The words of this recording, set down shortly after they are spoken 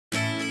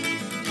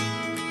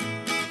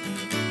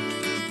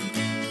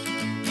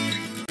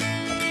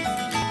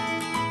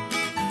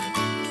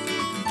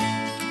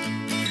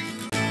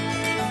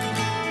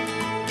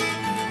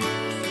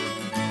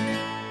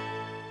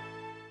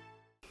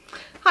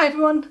Hi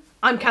everyone,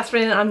 I'm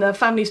Catherine and I'm the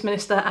Families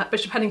Minister at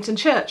Bishop Hannington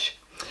Church.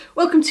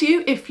 Welcome to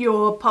you if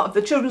you're part of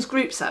the children's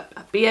groups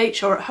at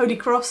BH or at Holy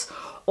Cross,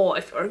 or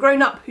if you're a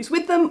grown-up who's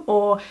with them,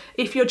 or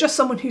if you're just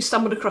someone who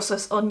stumbled across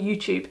us on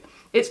YouTube.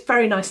 It's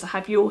very nice to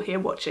have you all here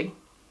watching.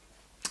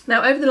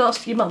 Now, over the last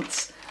few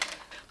months,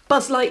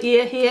 Buzz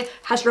Lightyear here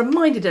has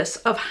reminded us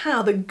of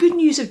how the good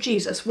news of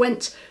Jesus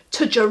went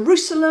to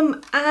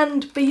Jerusalem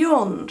and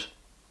beyond.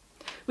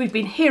 We've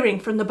been hearing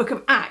from the book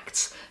of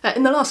Acts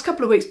in the last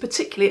couple of weeks,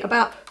 particularly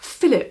about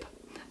Philip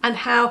and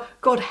how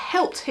God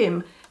helped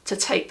him to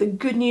take the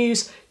good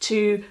news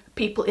to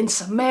people in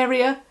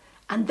Samaria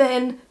and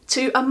then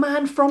to a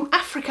man from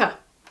Africa.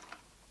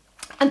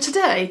 And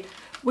today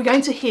we're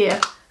going to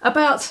hear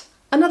about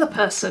another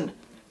person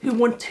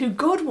who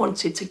God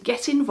wanted to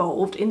get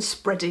involved in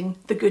spreading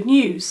the good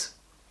news.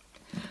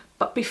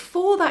 But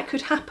before that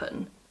could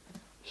happen,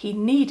 he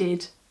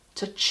needed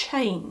to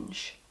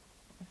change.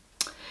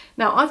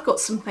 Now, I've got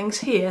some things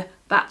here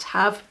that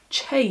have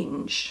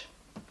changed.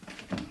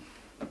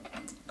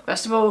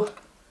 First of all,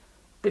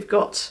 we've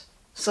got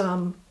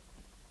some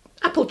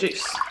apple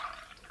juice.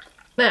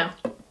 Now,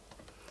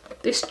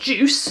 this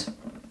juice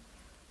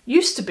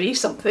used to be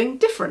something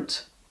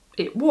different.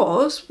 It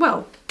was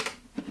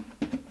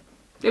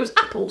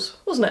apples,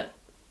 wasn't it?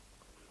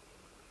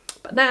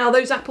 But now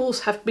those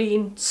apples have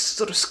been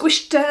sort of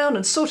squished down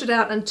and sorted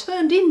out and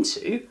turned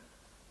into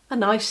a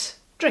nice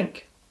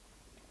drink.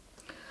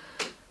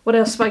 What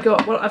else have I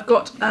got? Well, I've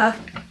got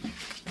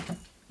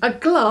a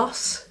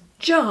glass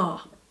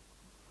jar.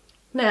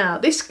 Now,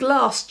 this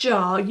glass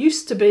jar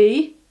used to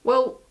be,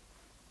 well,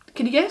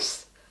 can you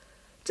guess?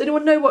 Does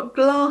anyone know what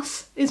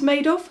glass is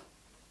made of?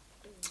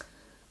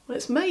 Well,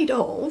 it's made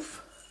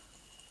of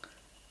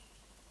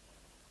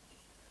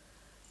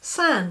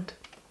sand.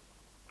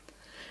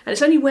 And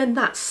it's only when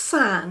that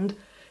sand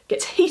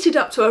gets heated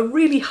up to a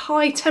really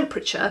high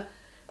temperature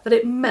that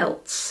it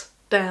melts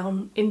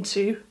down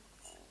into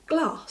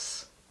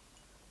glass.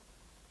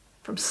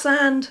 From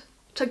sand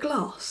to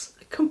glass,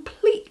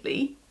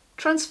 completely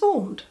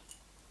transformed.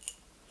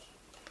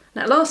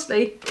 Now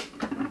lastly,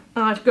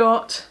 I've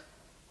got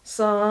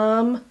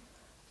some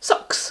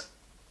socks.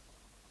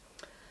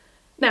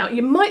 Now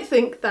you might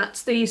think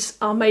that these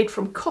are made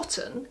from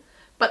cotton,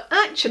 but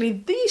actually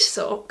these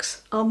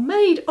socks are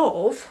made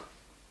of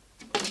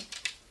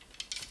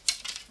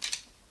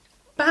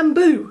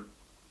bamboo.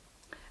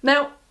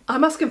 Now I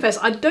must confess,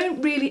 I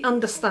don't really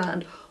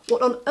understand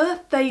what on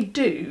earth they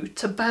do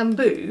to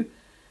bamboo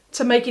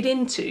to make it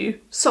into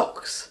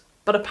socks,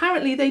 but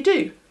apparently they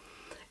do.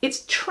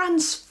 It's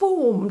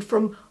transformed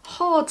from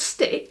hard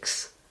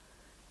sticks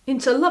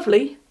into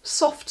lovely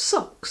soft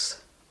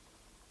socks.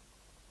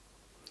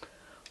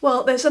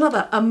 Well, there's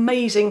another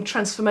amazing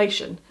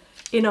transformation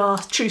in our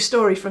true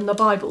story from the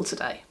Bible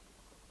today.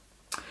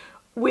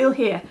 We'll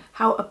hear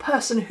how a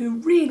person who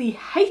really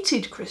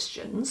hated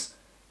Christians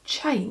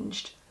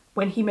changed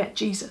when he met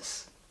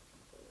Jesus.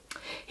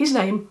 His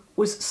name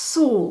was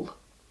Saul,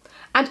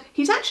 and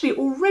he's actually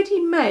already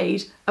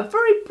made a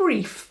very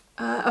brief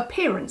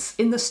appearance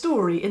in the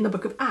story in the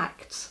book of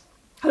Acts.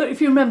 I don't know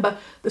if you remember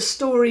the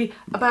story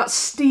about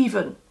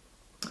Stephen.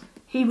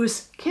 He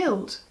was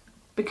killed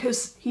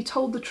because he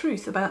told the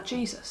truth about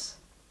Jesus.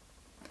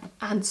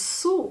 And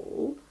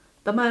Saul,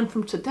 the man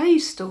from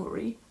today's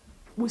story,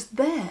 was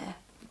there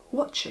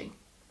watching.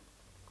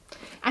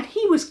 And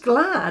he was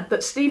glad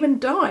that Stephen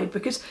died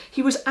because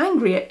he was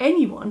angry at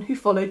anyone who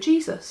followed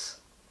Jesus.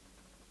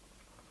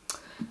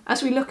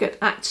 As we look at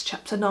Acts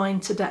chapter 9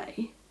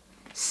 today,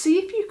 see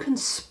if you can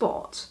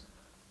spot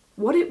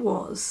what it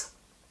was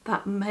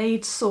that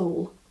made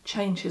Saul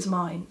change his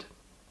mind.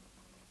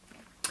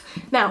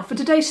 Now, for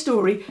today's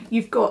story,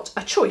 you've got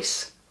a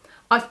choice.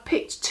 I've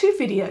picked two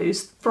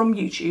videos from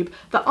YouTube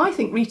that I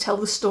think retell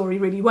the story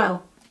really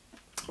well.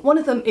 One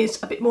of them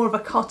is a bit more of a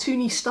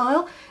cartoony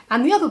style,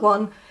 and the other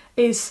one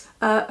is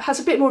has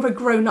a bit more of a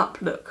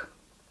grown-up look.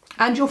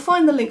 And you'll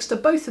find the links to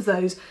both of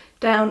those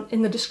down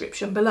in the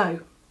description below.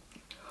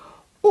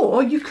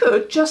 Or you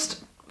could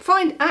just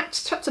find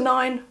Acts chapter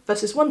 9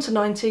 verses 1 to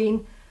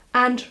 19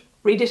 and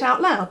read it out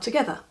loud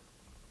together.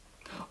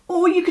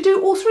 Or you could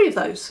do all three of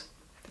those.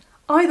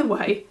 Either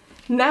way,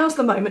 now's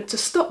the moment to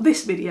stop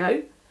this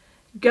video,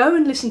 go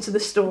and listen to the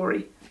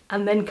story,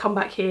 and then come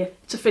back here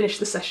to finish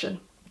the session.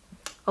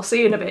 I'll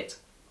see you in a bit.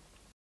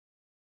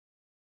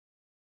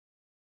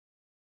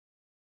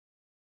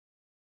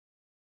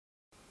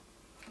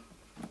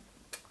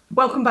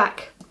 Welcome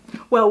back.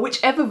 Well,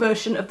 whichever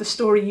version of the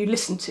story you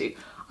listen to,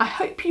 I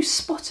hope you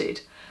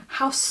spotted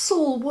how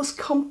Saul was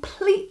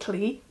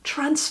completely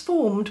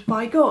transformed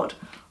by God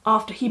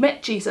after he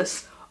met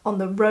Jesus on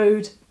the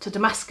road to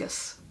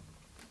Damascus.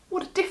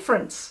 What a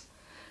difference!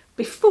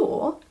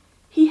 Before,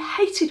 he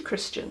hated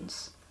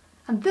Christians,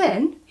 and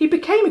then he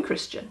became a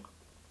Christian.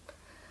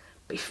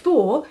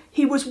 Before,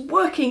 he was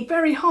working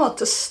very hard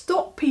to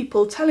stop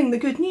people telling the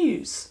good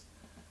news,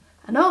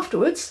 and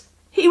afterwards,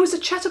 he was a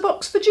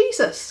chatterbox for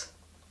Jesus.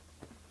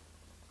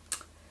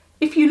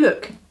 If you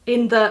look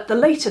in the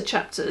later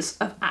chapters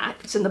of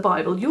Acts in the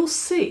Bible, you'll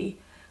see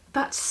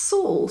that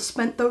Saul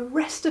spent the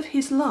rest of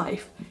his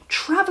life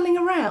travelling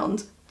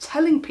around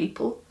telling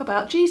people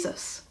about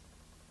Jesus.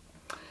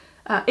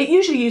 It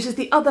usually uses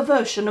the other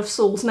version of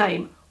Saul's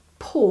name,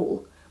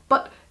 Paul,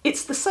 but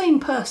it's the same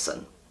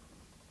person.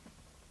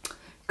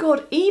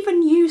 God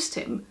even used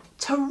him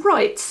to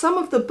write some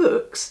of the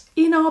books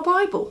in our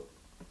Bible.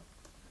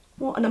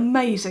 What an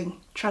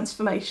amazing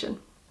transformation.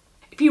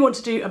 If you want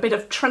to do a bit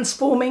of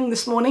transforming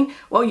this morning,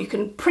 well, you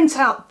can print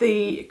out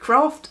the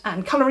craft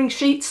and colouring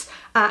sheets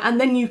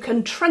and then you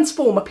can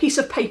transform a piece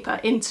of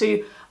paper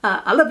into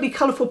a lovely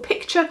colourful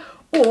picture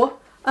or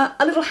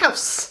a little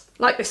house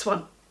like this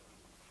one.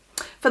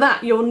 For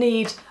that you'll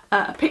need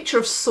a picture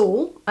of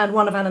Saul and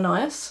one of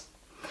Ananias.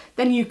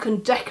 Then you can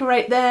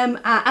decorate them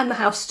and the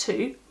house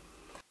too.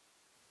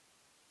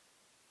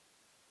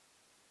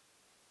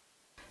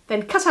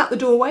 Then cut out the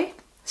doorway,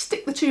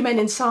 stick the two men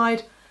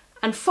inside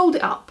and fold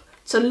it up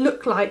to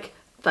look like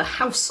the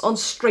house on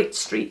Straight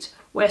Street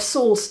where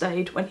Saul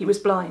stayed when he was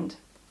blind.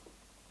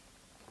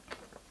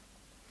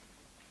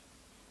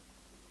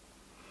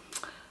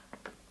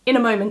 In a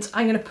moment,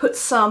 I'm going to put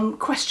some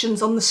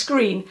questions on the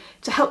screen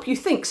to help you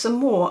think some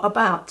more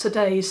about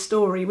today's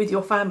story with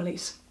your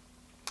families.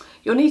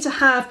 You'll need to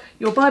have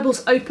your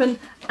Bibles open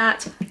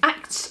at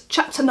Acts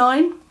chapter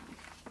 9.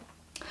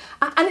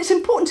 And it's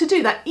important to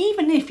do that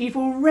even if you've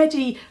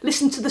already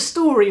listened to the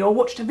story or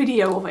watched a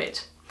video of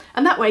it.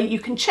 And that way you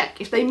can check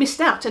if they missed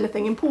out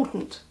anything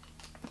important.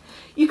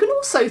 You can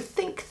also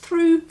think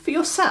through for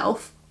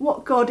yourself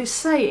what God is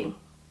saying.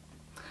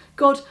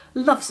 God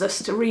loves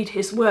us to read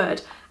his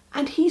word,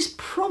 and he's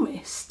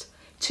promised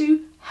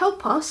to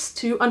help us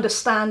to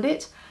understand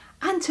it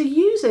and to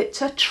use it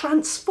to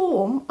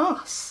transform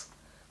us,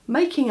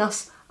 making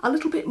us a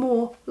little bit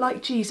more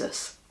like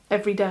Jesus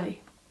every day.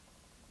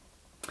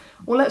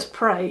 Well, let's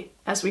pray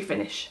as we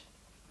finish.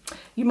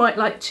 You might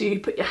like to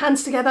put your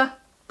hands together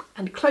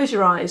and close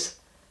your eyes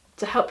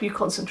to help you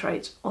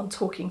concentrate on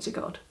talking to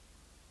God.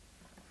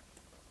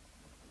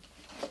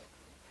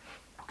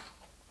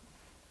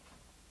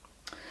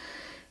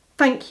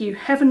 Thank you,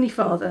 Heavenly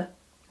Father,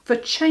 for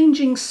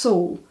changing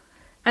Saul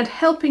and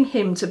helping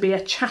him to be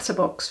a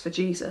chatterbox for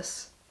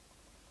Jesus.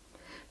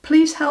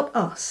 Please help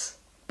us,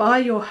 by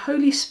your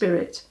Holy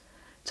Spirit,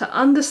 to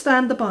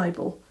understand the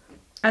Bible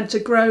and to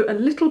grow a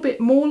little bit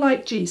more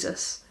like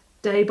Jesus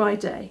day by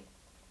day.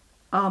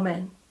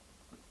 Amen.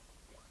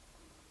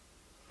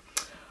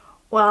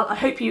 Well, I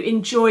hope you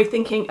enjoy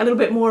thinking a little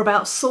bit more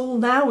about Saul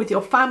now with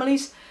your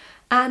families,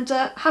 and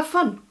have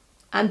fun.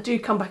 And do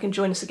come back and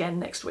join us again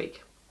next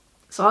week.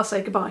 So I'll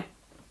say goodbye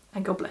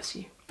and God bless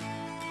you.